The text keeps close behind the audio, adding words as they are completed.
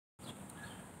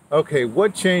Okay,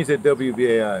 what changed at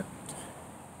WBAI?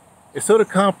 It's sort of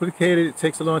complicated. It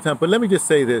takes a long time. But let me just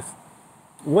say this.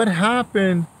 What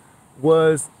happened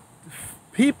was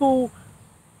people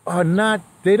are not,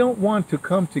 they don't want to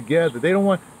come together. They don't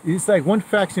want, it's like one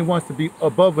faction wants to be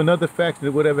above another faction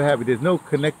or whatever have you. There's no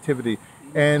connectivity.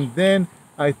 And then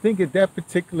I think at that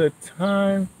particular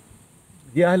time,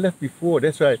 yeah, I left before,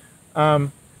 that's right.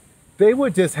 They were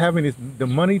just having this, the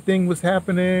money thing was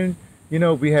happening. You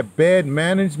know, we had bad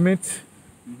management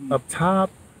up top.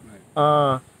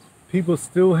 Right. People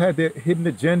still had their hidden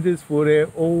agendas for their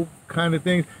old kind of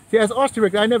things. See, as art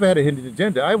director, I never had a hidden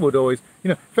agenda. I would always, you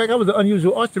know, in fact, I was an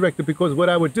unusual art director because what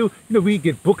I would do, you know, we'd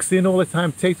get books in all the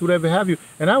time, tapes, whatever have you,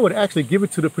 and I would actually give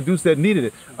it to the producer that needed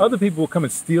it. Other people would come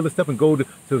and steal the stuff and go to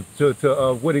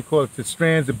what do you call it, to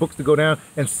strands of books to go down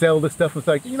and sell the stuff. It's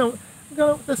like, you know,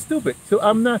 that's stupid. So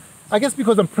I'm not, I guess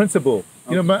because I'm principled,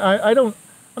 you know,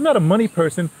 I'm not a money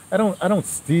person. I don't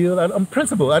steal. I'm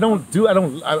principled. I don't, you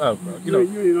know.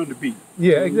 You ain't on the beat.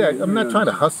 Yeah, exactly. I'm not trying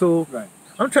to hustle. Right.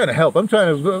 I'm trying to help. I'm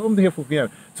here for piano.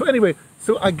 So anyway,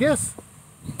 so I guess,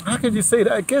 how could you say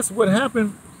that? I guess what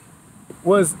happened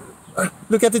was,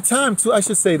 look, at the time too, I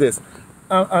should say this.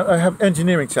 I have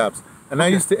engineering chops, and I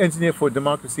used to engineer for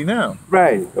Democracy Now.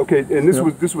 Right. Okay. And this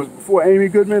was before Amy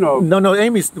Goodman, or no,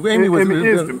 Amy was Amy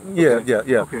is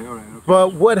yeah. Okay, all right. Okay.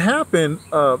 But what happened?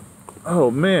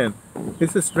 Oh man,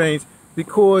 this is strange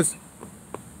because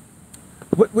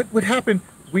what happened?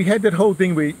 We had that whole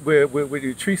thing where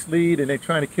Treese lead and they're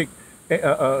trying to kick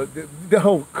the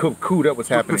whole coup that was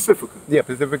happening. Pacifica. Yeah,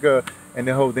 Pacifica and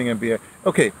the whole thing in NBA.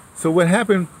 Okay, so what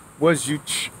happened was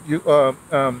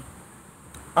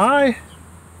I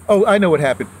know what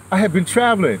happened. I had been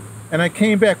traveling and I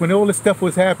came back when all this stuff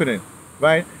was happening,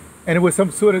 right? And it was some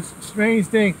sort of strange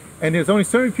thing. And there's only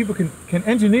certain people can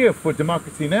engineer for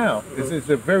Democracy Now. It's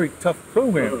a very tough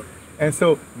program. And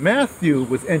so Matthew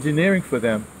was engineering for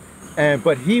them,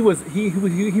 but he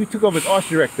took over as art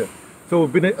director. So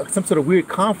it would have been some sort of weird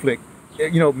conflict,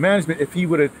 you know, management if he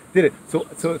would have did it.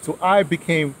 So I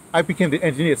became the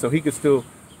engineer, so he could still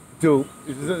do.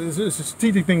 It's a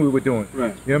strategic thing we were doing.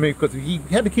 Right. You know what I mean? Because he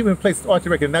had to keep him in place as art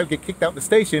director and not get kicked out the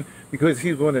station because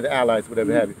he was one of the allies,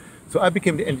 whatever have you. So I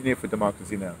became the engineer for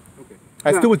Democracy Now. Okay.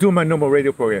 I still was doing my normal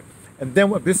radio program. And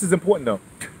then this is important though.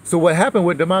 So what happened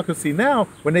with Democracy Now,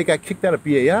 when they got kicked out of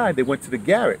BAI, they went to the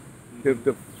Garrett,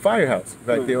 the firehouse,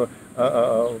 right there,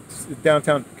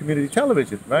 downtown community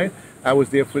television, right? I was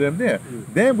there for them there.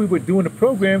 Then we were doing the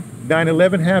program,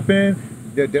 9/11 happened,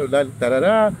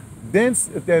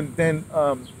 Then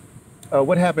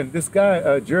what happened, this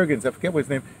guy, Jurgens, I forget what his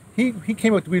name, he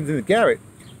came up to me in the Garrett.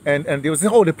 And there was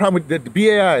the problem with the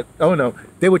BAI. Oh no,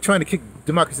 they were trying to kick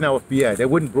Democracy Now off BAI. They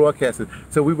wouldn't broadcast it.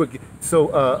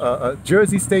 So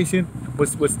Jersey station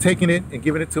was taking it and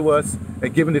giving it to us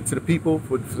and giving it to the people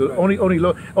for only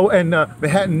low. Oh, and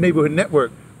Manhattan Neighborhood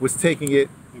Network was taking it.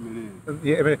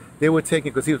 Yeah, they were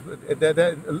taking because he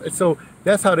was so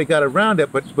that's how they got around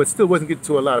it, but still wasn't getting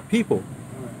to a lot of people.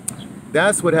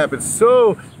 That's what happened.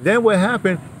 So then what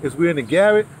happened is we're in the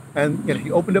Garrett. And he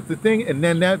opened up the thing, and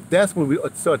then that's when we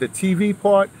started the TV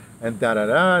part, and that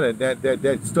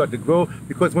started to grow.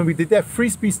 Because when we did that, Free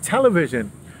Speech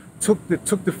Television took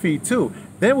the feed too.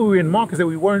 Then we were in markets that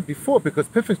we weren't before because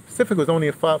Pacific was only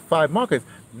in five markets.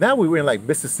 Now we were in like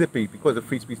Mississippi because of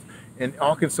Free Speech, and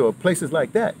Arkansas, places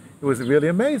like that. It was really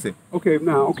amazing. Okay,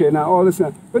 now all this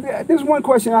time. But there's one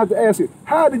question I have to ask you.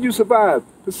 How did you survive?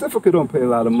 Pacifica don't pay a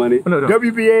lot of money. No.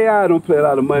 WBAI don't pay a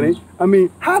lot of money. I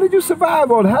mean, how did you survive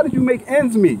all that? How did you make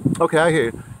ends meet? Okay, I hear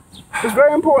you. It's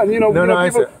very important, you know.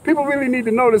 People really need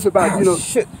to know this about, you know.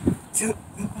 Shit.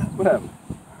 What happened?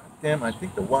 Damn, I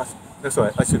think the wasp. That's all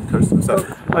right. I shouldn't curse. I'm sorry.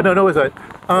 Oh, no, it's all right.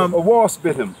 A wasp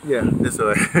bit him. Yeah, that's all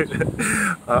right.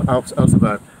 I'll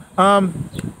survive.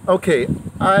 Okay,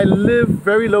 I live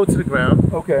very low to the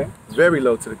ground. Okay. Very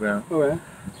low to the ground. Okay.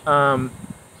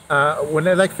 When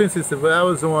for instance, when I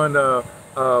was on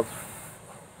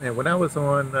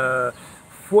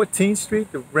 14th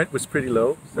Street, the rent was pretty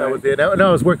low. So I was there. No,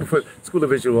 I was working for School of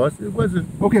Visual Arts. It wasn't.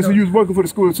 Okay, so you was working for the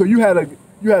school. So you had a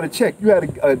check. You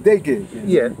had a day gig.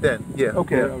 Yeah. Then. Yeah.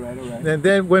 Okay. Yeah. All right. And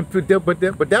then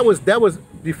but that was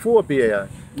before BAI.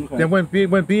 Okay. Then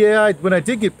when I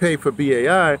did get paid for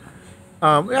BAI,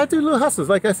 I did little hustles.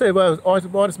 Like I said, I was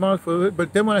artist model for it.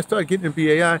 But then when I started getting in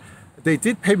BAI, they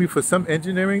did pay me for some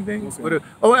engineering things. Okay.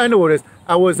 Oh, I know what it is.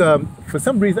 I was for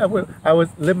some reason I was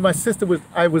living. My sister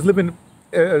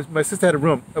had a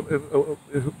room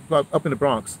up in the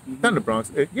Bronx. Not in the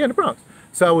Bronx. Yeah, in the Bronx.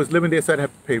 So I was living there, so I'd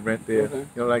have to pay rent there, you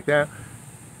know, like that.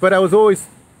 But I was always,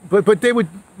 but they would,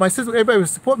 my sister, everybody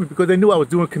would support me because they knew I was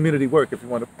doing community work, if you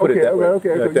want to put it that way.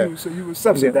 Okay. So you were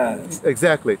subsidized.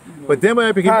 Exactly. But then when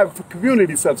I became... For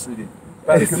community subsidy.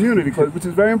 By the community, which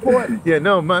is very important. Yeah,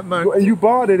 no, And you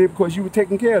bought it because you were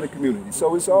taking care of the community.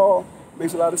 So it's all,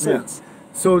 makes a lot of sense. Yeah.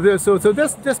 So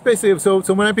that's basically,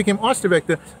 so when I became arts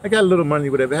director, I got a little money,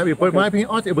 whatever have you. But when I became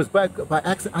arts, it was by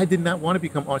accident. I did not want to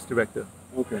become arts director.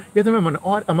 Okay. You have to remember,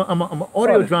 I'm an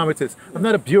audio dramatist. I'm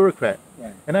not a bureaucrat.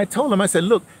 Right. And I told him, I said,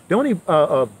 look, the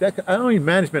only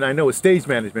management I know is stage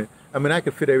management. I mean, I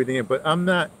could fit everything in, but I'm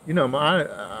not, you know,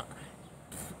 I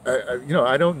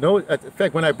don't know. In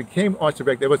fact, when I became arts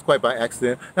director, it was quite by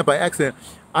accident. Not by accident.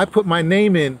 I put my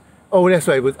name in. Oh, that's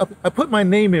right. I put my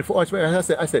name in for arts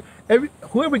director. I said,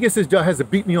 whoever gets this job has to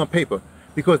beat me on paper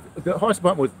because the arts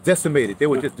department was decimated. They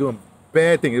were just doing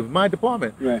bad things. It was my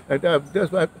department. Right.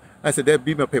 That's why I said they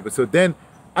beat me on paper. So then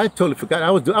I totally forgot. I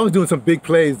was doing some big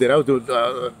plays that I was doing.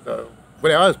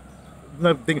 But I was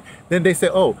not thinking. Then they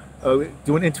said, oh,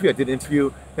 do an interview. I did an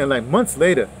interview, and like months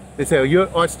later, they said, oh, you're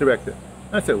an arts director.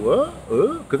 I said, what?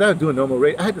 Because I was doing normal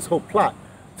rate. I had this whole plot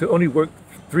to only work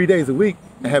 3 days a week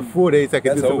and have 4 days I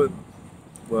could do something.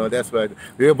 Well, that's right.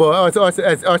 Yeah, but as arts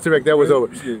director, that was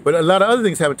over. Yeah. But a lot of other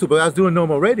things happened too. But I was doing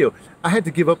normal radio. I had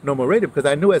to give up normal radio because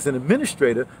I knew as an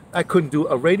administrator, I couldn't do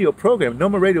a radio program.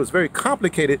 Normal radio was very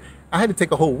complicated. I had to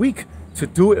take a whole week to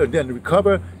do it and then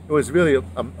recover. It was really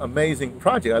an amazing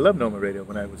project. I love normal radio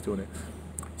when I was doing it.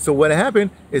 So what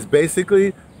happened is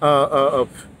basically, there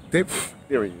he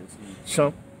is.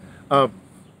 Chump.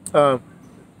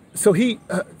 So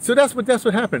that's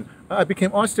what happened. I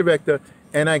became arts director,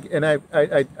 and I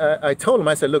told him,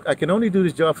 I said, look, I can only do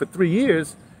this job for 3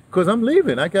 years because I'm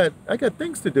leaving. I got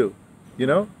things to do, you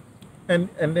know. And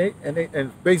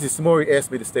basically Samori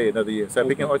asked me to stay another year, so I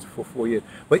became arts for 4 years.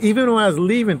 But even when I was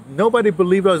leaving, nobody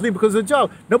believed I was leaving because of the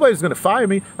job. Nobody was going to fire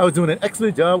me. I was doing an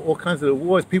excellent job, all kinds of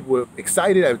awards. People were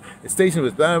excited. The station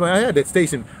was blah, blah. I had the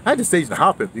station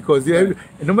hopping because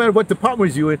no matter what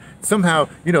department you in, somehow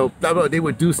blah, blah, they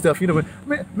would do stuff.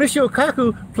 Michio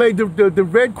Kaku played the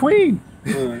Red Queen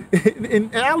in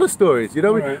Alice stories. We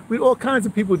had all kinds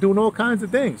of people doing all kinds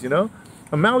of things.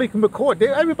 Malcolm McCourt,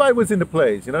 everybody was in the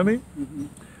plays, you know what I mean? Mm-hmm.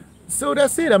 So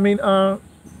that's it. I mean, so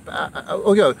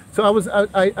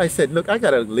I said, look, I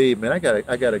gotta leave, man. I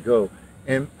gotta go.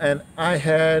 And I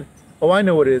had, I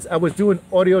know what it is. I was doing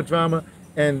audio drama,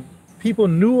 and people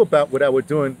knew about what I was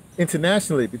doing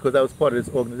internationally because I was part of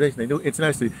this organization. They knew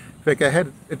internationally. In fact,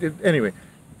 anyway.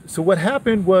 So what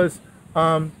happened was,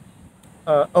 I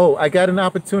got an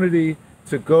opportunity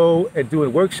to go and do a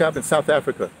workshop in South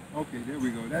Africa. Okay, there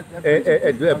we go.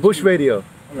 At Bush Radio.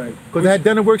 All right. Because I had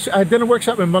done a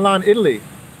workshop in Milan, Italy,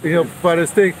 for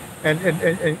this thing,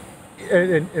 and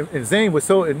Zane was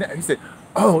so, and he said,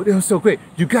 oh, it was so great.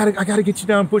 I gotta get you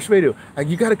down Bush Radio.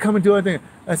 You gotta come and do everything.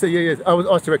 I said, yeah. I was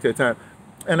arts director at the time,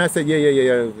 and I said,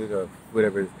 yeah,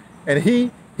 whatever it is. And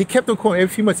he kept on calling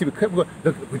every few months. He would keep going,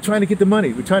 look, we're trying to get the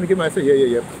money. We're trying to get money. I said,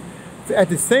 yeah. So at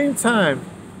the same time,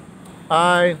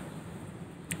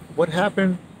 what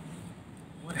happened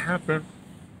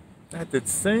at the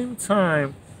same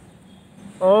time?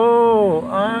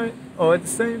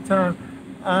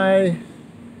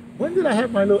 When did I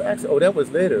have my little accident? Oh, that was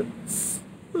later.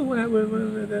 That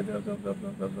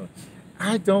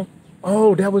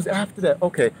was after that.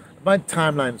 Okay, my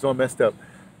timeline is all messed up.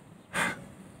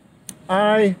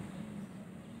 I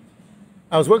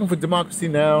was working for Democracy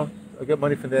Now! I got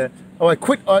money from there. Oh, I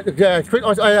quit art. Yeah, I quit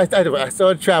art. I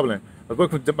started traveling. I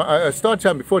started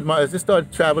traveling before. I just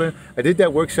started traveling. I did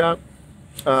that workshop.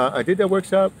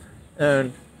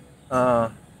 And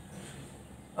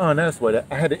that's what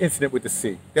I had an incident with the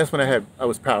sea. That's when I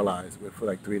was paralyzed for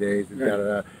like 3 days.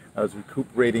 And I was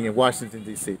recuperating in Washington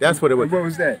D.C. That's what it was. What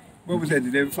was that?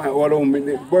 Did they ever find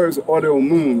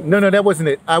autoimmune? No, that wasn't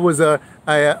it.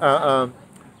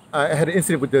 I had an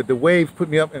incident with the wave put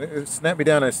me up and it snapped me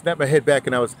down. I snapped my head back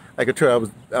and I was like a turtle.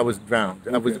 I was drowned.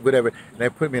 Okay. I was whatever. And they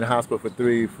put me in the hospital for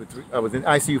three. I was in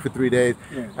ICU for 3 days.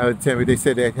 Yeah. They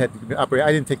said they had to be operated.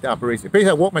 I didn't take the operation.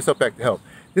 Basically, I walked myself back to health.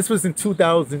 This was in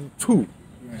 2002. Right.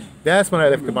 That's when I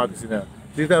left Democracy Now!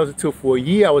 2002. For a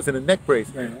year, I was in a neck brace.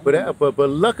 Right. But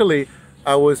luckily,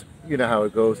 I was. You know how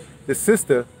it goes. The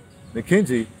sister,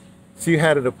 Nikinji, she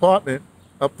had an apartment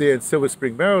up there in Silver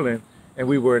Spring, Maryland, and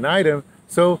we were an item.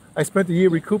 So I spent a year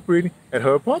recuperating at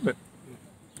her apartment.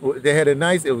 They had it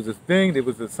was a thing, there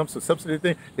was some sort of subsidy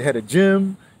thing. They had a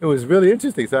gym. It was really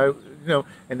interesting. So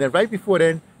and then right before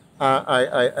then,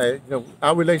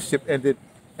 our relationship ended,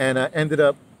 and I ended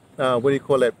up,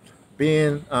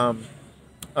 being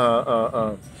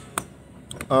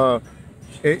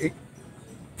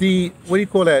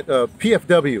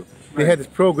PFW, They had this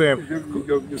program.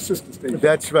 Your sister station.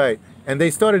 That's right. And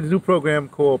they started a new program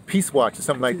called Peace Watch or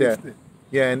something like that.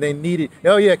 Yeah, and they needed.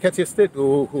 Oh yeah, Katia Stitt,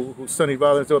 who's Sonny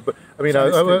Rollins, but I mean,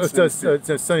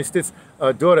 Sonny Stitt's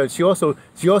daughter. She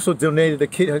also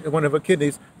donated one of her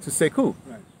kidneys to Sekou.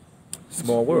 Right.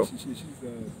 Small world.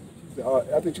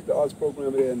 I think she's the arts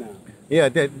programmer there now. Yeah,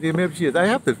 maybe she is. I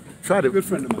have to try to. Good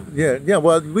friend of mine. Yeah, yeah.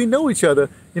 Well, we know each other,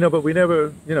 but we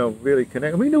never, really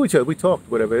connect. We knew each other. We talked,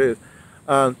 whatever it is.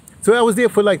 So I was there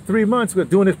for like 3 months. We were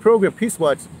doing this program, Peace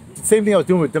Watch. Same thing I was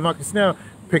doing with Democracy Now,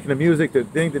 picking the music, the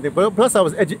thing. But plus I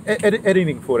was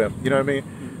editing for them. You know what I mean?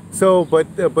 So,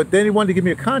 but then he wanted to give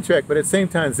me a contract. But at the same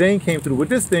time, Zane came through with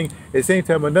this thing. At the same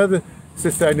time, another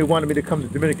sister I knew wanted me to come to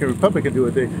the Dominican Republic and do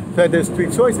a thing. So I had those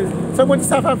 3 choices. So I went to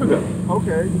South Africa.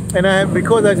 Okay. And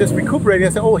because I just recuperated,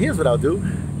 I said, oh, here's what I'll do.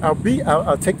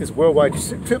 I'll take this worldwide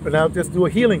trip and I'll just do a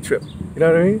healing trip. You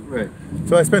know what I mean? Right.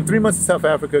 So I spent 3 months in South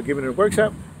Africa giving a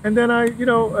workshop, and then I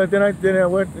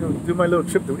went do my little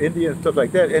trip to India and stuff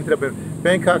like that. Ended up in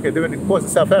Bangkok, and during the course of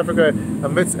South Africa,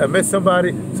 I met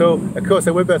somebody. So of course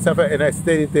I went back to South Africa and I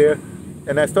stayed there,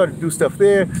 and I started to do stuff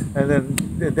there, and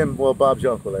then well, Bob's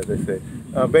your uncle, as they say.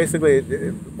 Basically,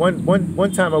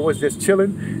 one time I was just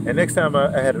chilling, and next time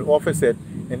I had an office at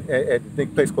a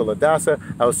place called Adasa.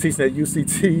 I was teaching at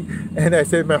UCT, and I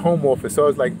said my home office. So I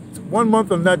was like, 1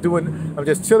 month I'm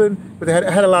just chilling, but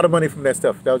I had a lot of money from that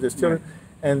stuff. I was just chilling.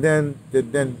 And then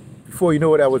before you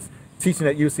know it, I was teaching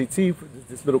at UCT, for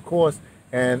this little course,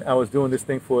 and I was doing this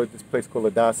thing for this place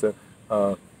called Adasa,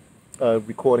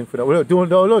 recording for them. We were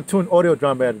doing audio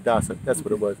drama at Adasa. That's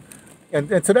what it was.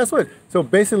 And so that's what. So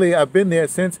basically, I've been there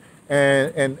since,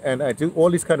 and I do all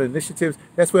these kind of initiatives.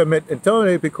 That's where I met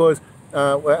Antonio, because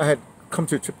I had come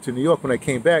to a trip to New York. When I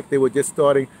came back, they were just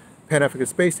starting Pan-African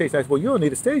Space Station. I said, well, you don't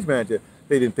need a stage manager.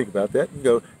 They didn't think about that. You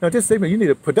go, no, just say, you need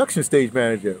a production stage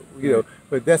manager.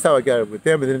 But that's how I got it with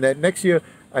them. And then that next year,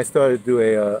 I started to do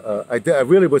I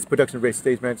really was production-based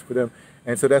stage manager for them.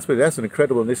 And so that's an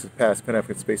incredible initiative past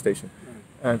Pan-African Space Station.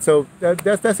 And so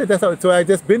that's it. That's how. So I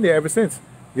just been there ever since.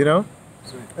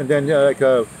 And then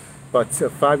about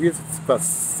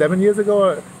 7 years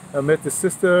ago, I met the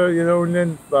sister, and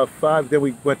then about 5. Then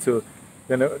we went to,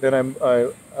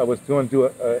 I was going to do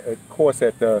a course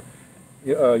at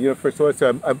University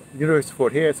of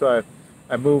Fort Hare. So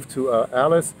I moved to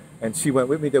Alice, and she went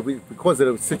with me. Because of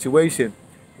the situation,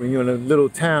 when you're in a little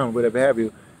town, whatever have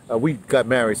you, we got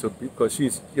married. So because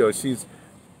she's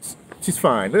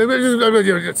fine.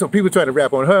 So people try to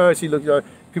rap on her.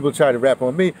 People try to rap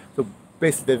on me. So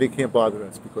basically, they can't bother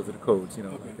us because of the codes,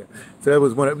 like that. So that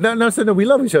was one of. Not saying that we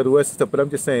love each other, and stuff, but I'm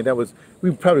just saying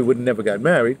we probably would have never got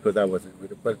married because I wasn't with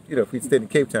her. But if we stayed in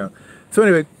Cape Town. So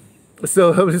anyway,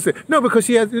 so I was just saying, no, because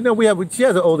she has, she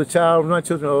has an older child, my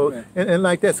children are old, and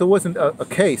like that. So it wasn't a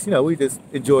case, we just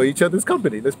enjoy each other's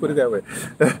company. Let's put it that way.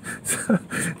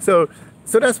 So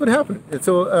that's what happened. And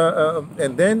so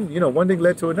and then one thing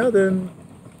led to another, and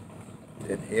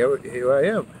here I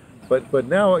am. But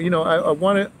now I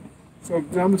want to. So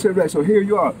now I'm gonna say right. So here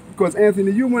you are, because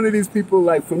Anthony, you're one of these people.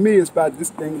 Like for me, it's about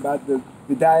this thing about the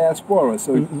diaspora.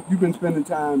 So you've been spending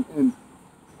time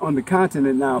on the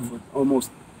continent now for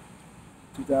almost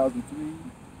 2003.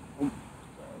 Oh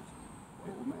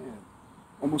man,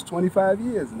 almost 25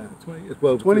 years now. 20 years.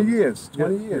 Well, 20 years.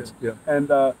 20 years. Yeah.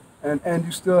 And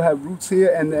you still have roots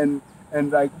here, and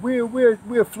like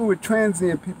we're fluid,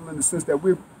 transient people in the sense that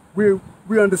we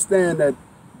understand that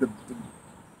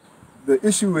the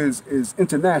issue is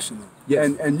international.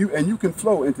 Yes. And you can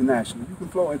flow international. You can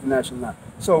flow international now.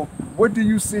 So what do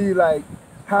you see, like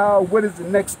what is the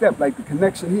next step? Like the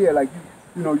connection here, like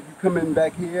you coming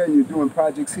back here and you're doing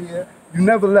projects here. You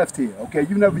never left here, okay?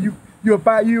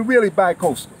 You're really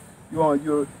bi-coastal.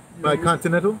 You're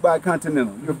bicontinental?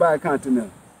 Bicontinental. You're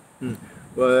bicontinental.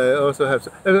 Well, I also have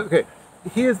okay.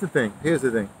 Here's the thing.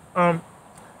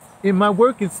 In my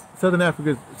work in Southern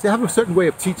Africa, I have a certain way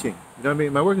of teaching. You know what I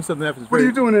mean? My work in Southern Africa is What are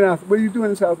you doing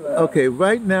in South Africa? Okay,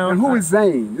 right now. And who is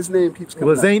Zane? This name keeps coming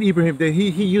up. Well, Zane Ibrahim,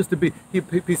 he used to be,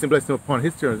 peace and blessing upon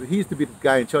his terms, he used to be the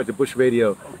guy in charge of Bush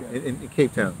Radio in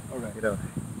Cape Town. All right.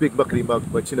 Big buckety buck,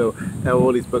 but now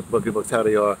all these buckety bucks, how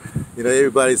they are.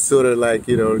 Everybody's sort of like,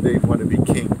 they want to be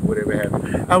king, whatever have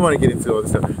you. I want to get into all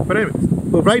this stuff. But anyway,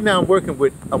 right now I'm working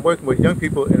with young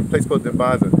people in a place called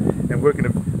DaBrother, and working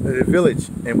in a village.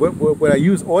 And what I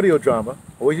use audio drama,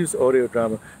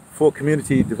 for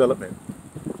community development.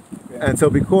 And so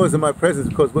because of my presence,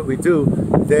 because what we do,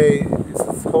 it's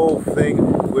this whole thing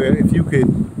where if you could,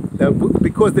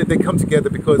 because they come together,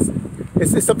 because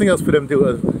it's something else for them to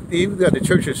do. Even got the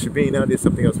church in Shabine now, there's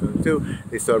something else for them to do.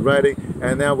 They start writing,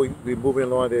 and now we're moving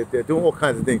along. They're doing all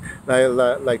kinds of things,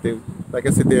 like like I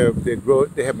said, they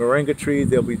have moringa trees.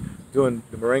 They'll be doing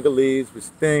the moringa leaves, which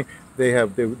thing. They're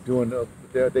doing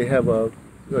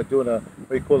doing a what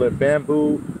do you call it,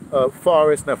 bamboo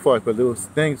forest, not forest, but little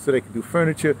things so they can do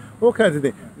furniture, all kinds of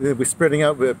things. We're spreading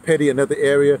out with Petty, another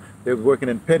area. They're working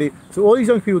in Petty. So all these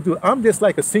young people do. I'm just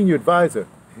like a senior advisor.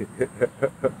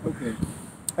 Okay.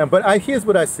 But here's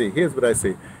what I see. Here's what I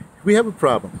see. We have a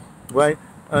problem, right?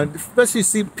 And especially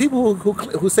see people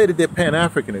who say that they're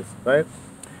Pan-Africanists, right?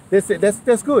 They say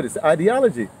that's good. It's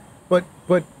ideology, but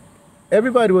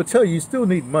everybody will tell you still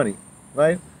need money,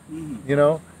 right? Mm-hmm. You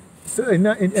know. So,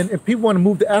 and people want to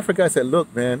move to Africa. I said,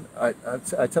 look, man, I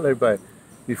tell everybody,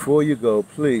 before you go,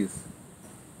 please,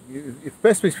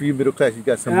 especially for you middle class, you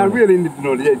got some money. I really need to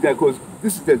know that because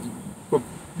this is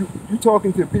you're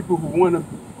talking to people who want to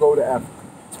go to Africa,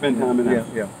 spend time in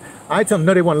Africa. Yeah. I tell them,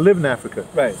 no, they want to live in Africa.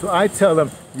 Right. So I tell them,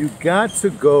 you got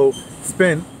to go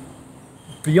spend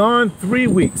beyond 3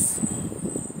 weeks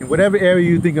in whatever area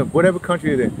you think of, whatever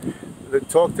country you're in.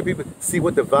 Talk to people, see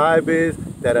what the vibe is,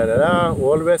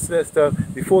 all the rest of that stuff,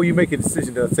 before you make a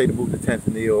decision to say to move to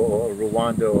Tanzania or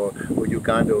Rwanda or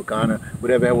Uganda or Ghana,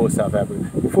 whatever, or South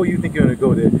Africa. Before you think you're going to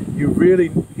go there, you really,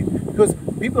 because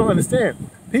people don't understand.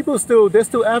 They're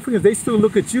still Africans. They still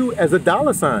look at you as a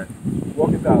dollar sign.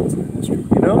 Walking dollar sign, that's true.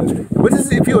 You know? But this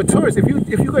is, if you're a tourist, if you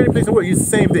go any place in the world, it's the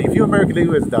same thing. If you're American, they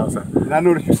go as a dollar sign. And I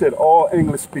noticed you said all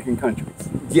English-speaking countries.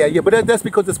 Yeah, but that's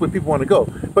because that's where people want to go.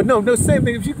 But no, same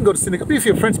thing. If you can go to Senegal, if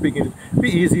you're French speaking, it'd be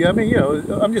easy. I mean, you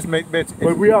know, I'm just mentioning.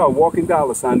 But we are a walking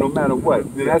dollar sign, no matter what.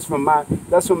 And that's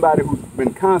somebody who's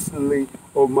been constantly,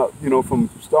 from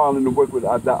starting to work with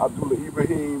Abdullah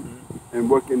Ibrahim and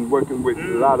working with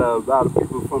a lot of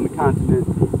people from the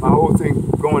continent. My whole thing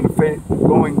going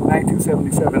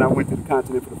 1977, I went to the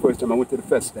continent for the first time. I went to the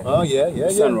festival. Oh yeah.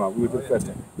 Sunrise, we went to the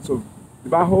festival. So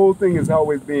my whole thing is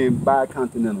always being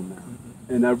bicontinental now.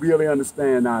 And I really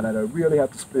understand now that I really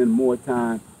have to spend more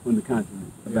time on the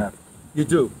continent of Africa. You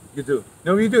do.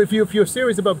 No, you do. If you're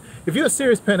serious if you're a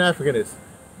serious Pan-Africanist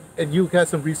and you got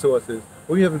some resources,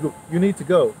 or you have a group, you need to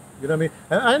go. You know what I mean?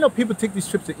 And I know people take these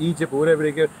trips to Egypt or whatever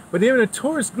they go, but they're in a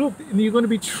tourist group and you're going to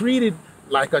be treated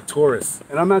like a tourist.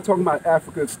 And I'm not talking about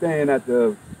Africa staying at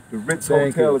the Ritz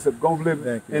Hotel, except go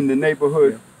live in the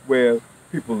neighborhood where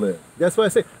people live. That's why I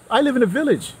say, I live in a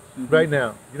village right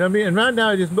now. You know what I mean? And right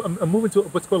now, I'm moving to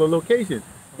what's called a location.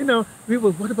 You know,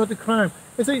 people, what about the crime?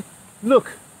 They say,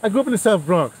 look, I grew up in the South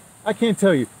Bronx. I can't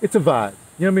tell you. It's a vibe.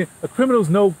 You know what I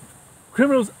mean?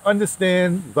 Criminals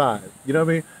understand vibe. You know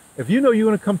what I mean? If you know you're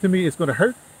going to come to me, it's going to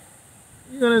hurt.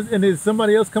 And there's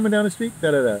somebody else coming down the street,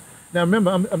 Now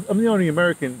remember, I'm the only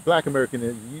black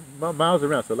American miles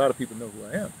around, so a lot of people know who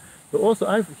I am. But also,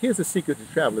 here's a secret to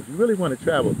travel. If you really want to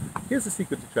travel, here's a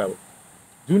secret to travel.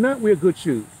 Do not wear good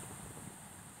shoes.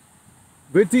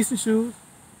 Wear decent shoes,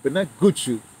 but not good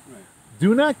shoes. Right.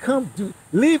 Do not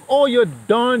leave all your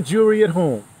darn jewelry at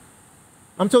home.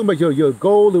 I'm talking about your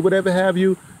gold or whatever have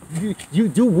you. You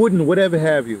do wooden, whatever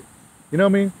have you. You know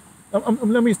what I mean?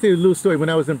 Let me tell you a little story. When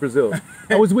I was in Brazil,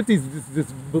 I was with these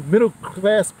middle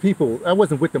class people. I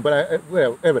wasn't with them, but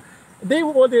whatever. They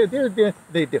were all there.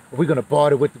 We're gonna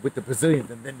barter with the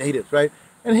Brazilians and the natives, right?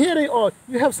 And here they are.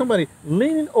 You have somebody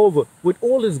leaning over with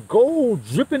all this gold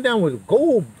dripping down with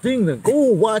gold things and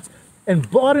gold watch,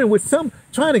 and bartering with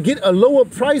trying to get a lower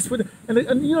price for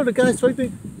and you know the guy's right there.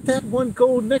 That one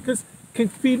gold necklace can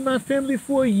feed my family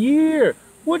for a year.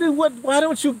 Why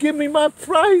don't you give me my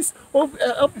price or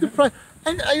up the price?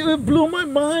 And it blew my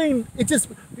mind.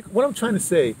 What I'm trying to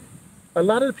say, a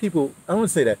lot of the people, I don't want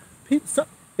to say that.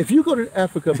 If you go to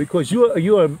Africa because you're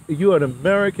an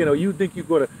American or you think you're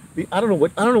going to be, I don't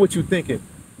know what you're thinking.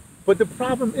 But the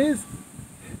problem is,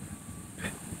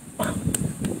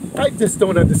 I just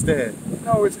don't understand.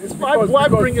 No, it's because why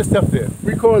bring your stuff there?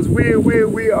 Because we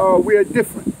are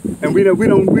different, and we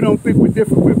don't think we're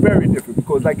different. We're very different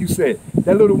because, like you said,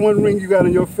 that little one ring you got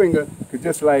on your finger could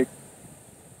just like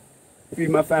feed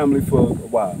my family for a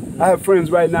while. I have friends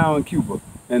right now in Cuba,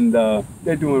 and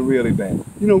they're doing really bad.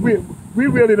 You know, we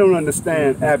really don't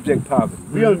understand abject poverty.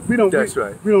 We don't. That's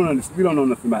right. We don't understand. We don't know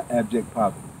nothing about abject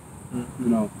poverty. You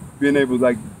know, being able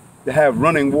to have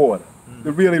running water.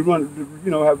 To really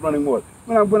have running water.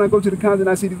 When I go to the continent,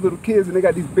 I see these little kids and they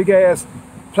got these big ass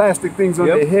plastic things on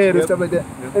their head and stuff like that,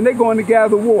 and they're going to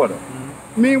gather water.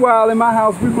 Meanwhile, in my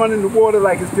house, we running the water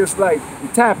like it's just like the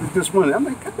tap is just running. I'm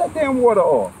like, cut that damn water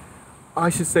off.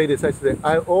 I should say this.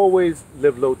 I always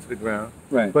live low to the ground.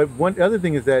 Right. But one other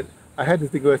thing is that I had to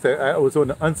think about it. I was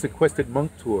on an unsequestered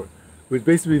monk tour, which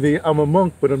basically I'm a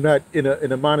monk, but I'm not in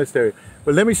a monastery.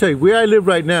 But let me show you where I live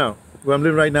right now. Where I'm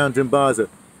living right now in DaBrother.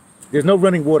 There's no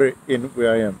running water in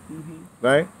where I am,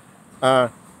 right?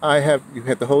 you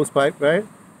have the hose pipe, right?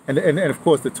 And of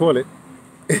course the toilet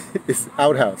is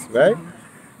outhouse, right?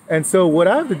 And so what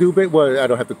I have to do, well, I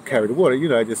don't have to carry the water,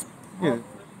 I just,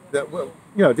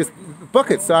 just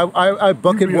buckets. So I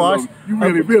bucket wash. You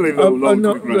really know.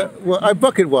 Well, I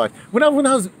bucket wash. When I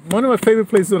was, one of my favorite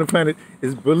places on the planet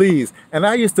is Belize, and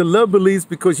I used to love Belize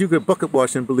because you could bucket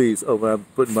wash in Belize. Oh, I'm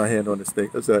putting my hand on the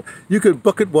steak. I'm sorry. You could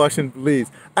bucket wash in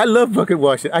Belize. I love bucket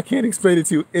washing. I can't explain it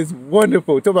to you. It's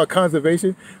wonderful. Talk about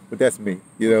conservation, but that's me.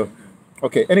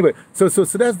 Okay. Anyway, so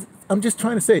that's. I'm just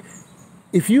trying to say,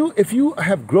 if you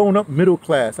have grown up middle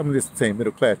class, I'm just saying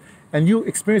middle class, and you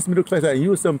experience middle class,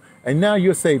 and now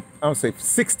you're say, I don't say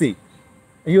 60,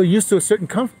 and you're used to a certain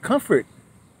comfort.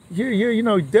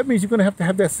 That means you're going to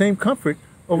have that same comfort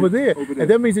over there, and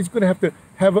that means that you're going to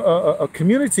have a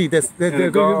community that's and a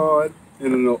guard,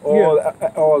 and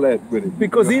all that with it.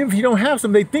 Because even if you don't have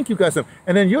some, they think you got some,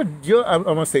 and then I'm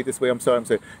going to say it this way. I'm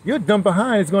sorry. Your dumb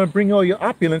behind is going to bring all your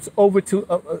opulence over to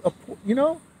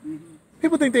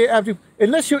People think they have to,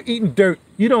 unless you're eating dirt,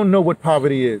 you don't know what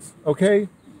poverty is, okay?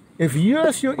 If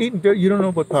you're eating dirt, you don't know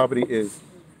what poverty is.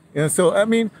 So I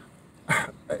mean,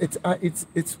 it's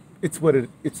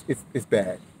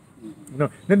bad.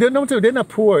 They're not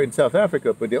poor in South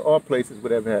Africa, but there are places,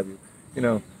 whatever have you.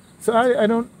 So I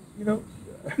don't,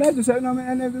 Not just no,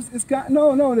 man. It's got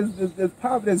There's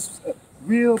poverty. There's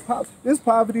real poverty. There's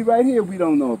poverty right here. We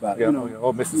don't know about.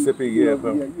 Mississippi.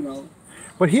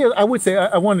 But here, I would say,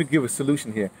 I wanted to give a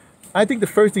solution here. I think the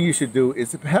first thing you should do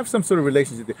is have some sort of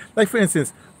relationship. Like, for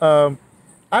instance, I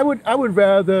would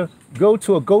rather go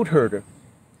to a goat herder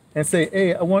and say,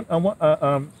 hey, I want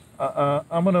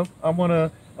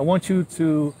you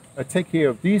to take care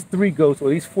of these 3 goats or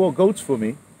these 4 goats for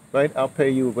me, right? I'll pay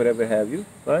you whatever have you,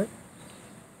 right?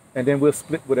 And then we'll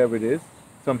split whatever it is.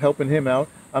 So I'm helping him out.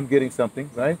 I'm getting something,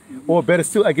 right? Or better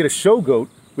still, I get a show goat,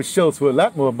 which shows for a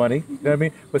lot more money, you know what I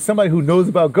mean? But somebody who knows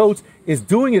about goats is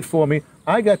doing it for me.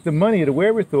 I got the money, the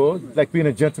wherewithal, like being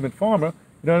a gentleman farmer,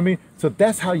 you know what I mean? So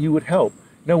that's how you would help.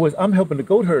 In other words, I'm helping the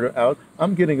goat herder out.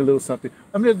 I'm getting a little something.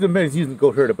 I'm not using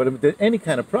goat herder, but any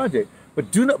kind of project. But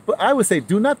I would say,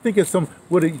 do not think of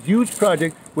a huge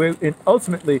project where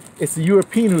ultimately it's the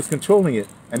European who's controlling it,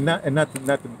 and not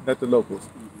the locals.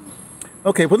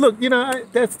 Okay, but look,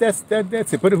 that's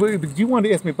it. But if you wanted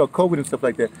to ask me about COVID and stuff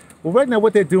like that. Well, right now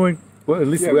what they're doing, well, at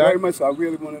least very much so. I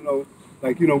really want to know.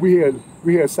 Like,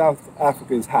 we hear South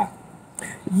Africa is hot.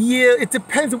 Yeah, it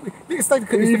depends. It's like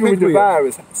even with the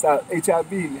virus,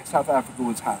 HIV, South Africa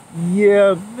was hot.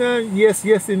 Yeah, yes,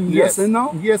 and yes. Yes and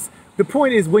no. Yes. The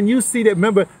point is, when you see that,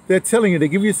 remember, they're telling you, they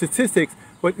give you statistics,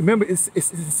 but remember, it's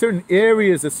certain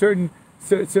areas, certain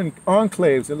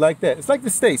enclaves and like that. It's like the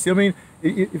States. I mean,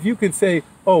 if you can say,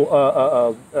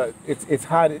 it's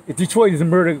hot, Detroit is a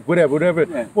murder, whatever.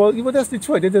 Yeah. Well, that's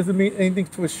Detroit. That doesn't mean anything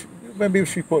to maybe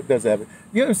Shreveport does have it.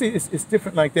 You know what I'm saying? It's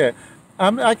different like that.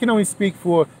 I can only speak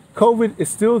for COVID is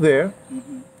still there,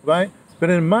 right? But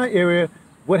in my area,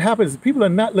 what happens is people are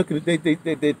not looking at,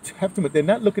 they're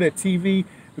not looking at TV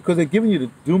because they're giving you the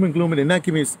doom and gloom, and they're not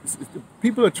giving you,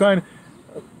 people are trying,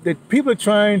 they're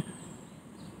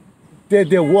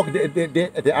walking,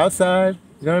 they're outside,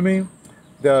 you know what I mean?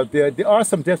 There are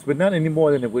some deaths, but not any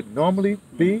more than it would normally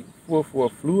be for a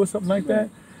flu or something like that.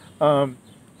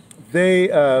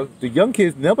 The young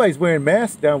kids, nobody's wearing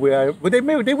masks down where but they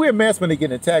wear masks when they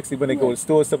get in a taxi, when they go to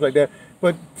stores, stuff like that.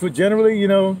 But for generally,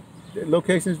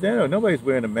 locations there, nobody's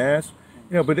wearing a mask.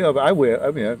 But I wear.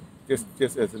 I mean, just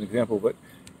as an example. But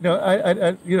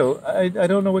I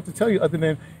don't know what to tell you other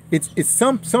than it's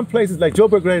some places like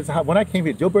Joburg. When I came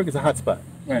here, Joburg is a hot spot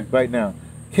right now.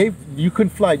 You couldn't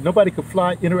fly. Nobody could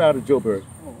fly in or out of Joburg.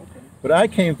 Oh, okay. But I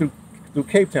came through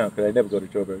Cape Town because I never go to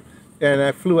Joburg. And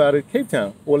I flew out of Cape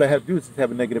Town. All I have to do is just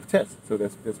have a negative test. So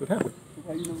that's what happened.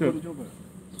 Why you don't go to Joburg?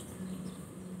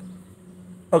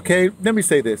 Okay, let me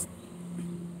say this.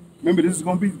 Remember, this is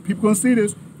going to be, people going to see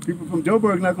this. People from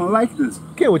Joburg are not going to like this.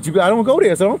 Okay, I don't go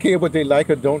there, so I don't care what they like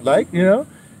or don't like, No,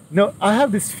 I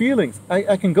have these feelings.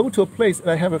 I can go to a place and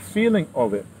I have a feeling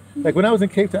of it. Like when I was in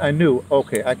Cape Town, I knew,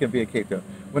 okay, I can be in Cape Town.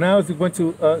 When I went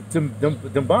to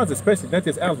DaBrother, especially, not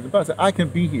just Allen, DaBrother, I can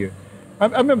be here. I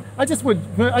remember, I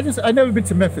never been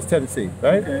to Memphis, Tennessee,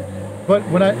 right? Okay. But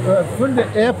when I went to the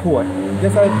airport,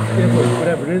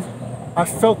 whatever it is, I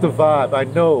felt the vibe. I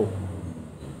know.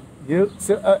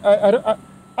 So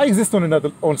I exist on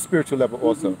a spiritual level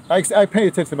also. I pay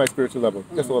attention to my spiritual level.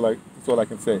 That's all I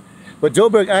can say. But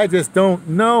Joburg, I just don't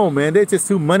know, man. They're just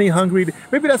too money hungry.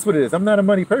 Maybe that's what it is. I'm not a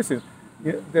money person.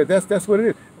 That's what it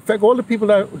is. In fact, all the people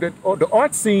the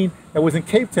art scene that was in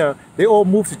Cape Town, they all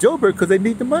moved to Joburg because they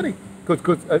need the money.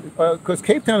 Because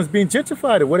Cape Town is being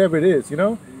gentrified or whatever it is,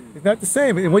 It's not the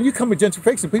same. And when you come with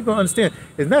gentrification, people don't understand.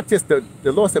 It's not just the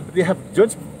laws, but they have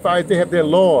gentrified. They have their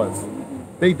laws.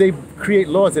 They create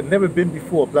laws that never been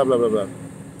before. Blah blah blah blah.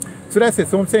 So that's it.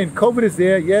 So I'm saying COVID is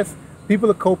there. Yes, people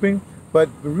are coping, but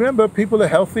remember, people are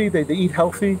healthy. They eat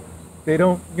healthy. They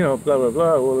don't, blah blah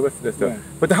blah, all the rest of that stuff. Right.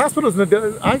 But the hospitals,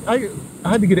 I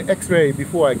had to get an X-ray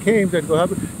before I came. There's no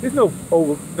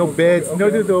beds, okay.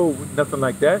 there's no nothing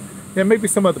like that. There may be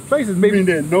some other places. Maybe you mean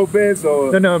there's no beds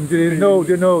or no,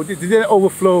 there's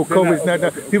overflow. COVID's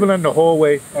not. People are in the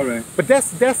hallway. All right. But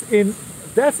that's in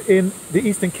the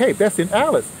Eastern Cape. That's in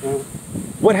Alice.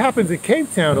 What happens in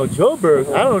Cape Town or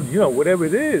Joburg? I don't, whatever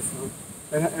it is.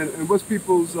 And what's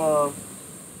people's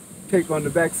take on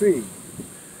the vaccine?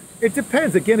 It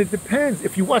depends. Again, it depends.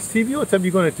 If you watch TV all the time,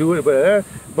 you're going to do it. But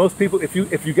most people, if you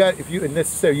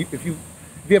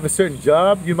have a certain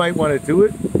job, you might want to do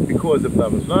it because of blah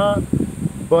blah blah.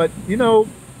 But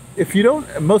if you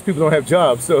don't, most people don't have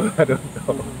jobs, so I don't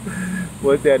know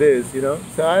what that is.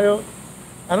 So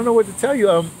I don't know what to tell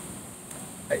you.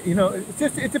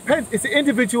 It depends. It's an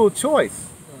individual choice.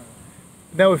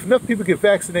 Now, if enough people get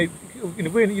vaccinated,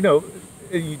 when you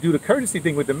do the courtesy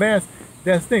thing with the mask.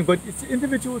 That's the thing, but it's an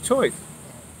individual choice.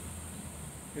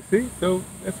 You see? So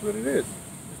that's what it is.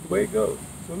 It's the way it goes.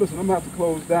 So listen, I'm going to have to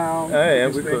close down. Yeah.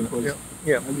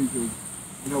 I need to,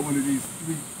 one of these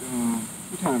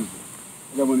what time is it?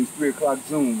 I got one of these 3 o'clock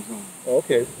Zooms on. Oh,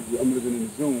 okay. I'm living in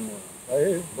the Zoom world. Oh,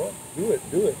 yeah. Well,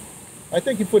 do it. I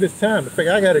thank you for this time. In fact,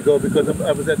 I got to go because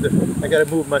I got to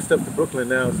move my stuff to Brooklyn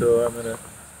now, so I'm going to.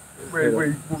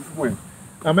 When?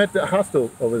 I'm at the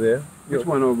hostel over there. Which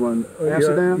one over in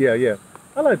Amsterdam? Yeah.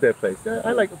 I like that place.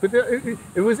 I like it. But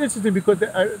it was interesting because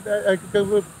I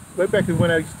go right back to when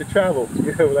I used to travel,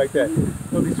 like that.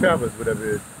 All these travelers, whatever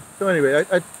it is. So anyway,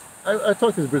 I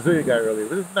talked to this Brazilian guy earlier.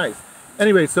 It was nice.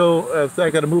 Anyway, so I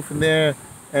got to move from there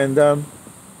and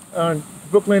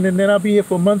Brooklyn, and then I'll be here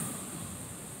for a month.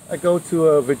 I go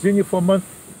to Virginia for a month.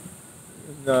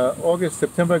 In August,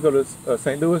 September, I go to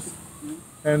St. Louis.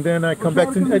 And then I come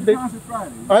back to.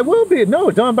 I will be. No,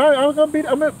 Don Barry.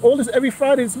 I'm at all this every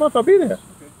Friday this month. I'll be there.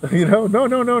 Okay. No.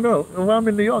 When I'm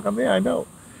in New York, I'm there. I know.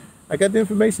 I got the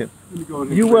information.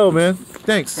 You will, man.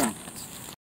 Thanks.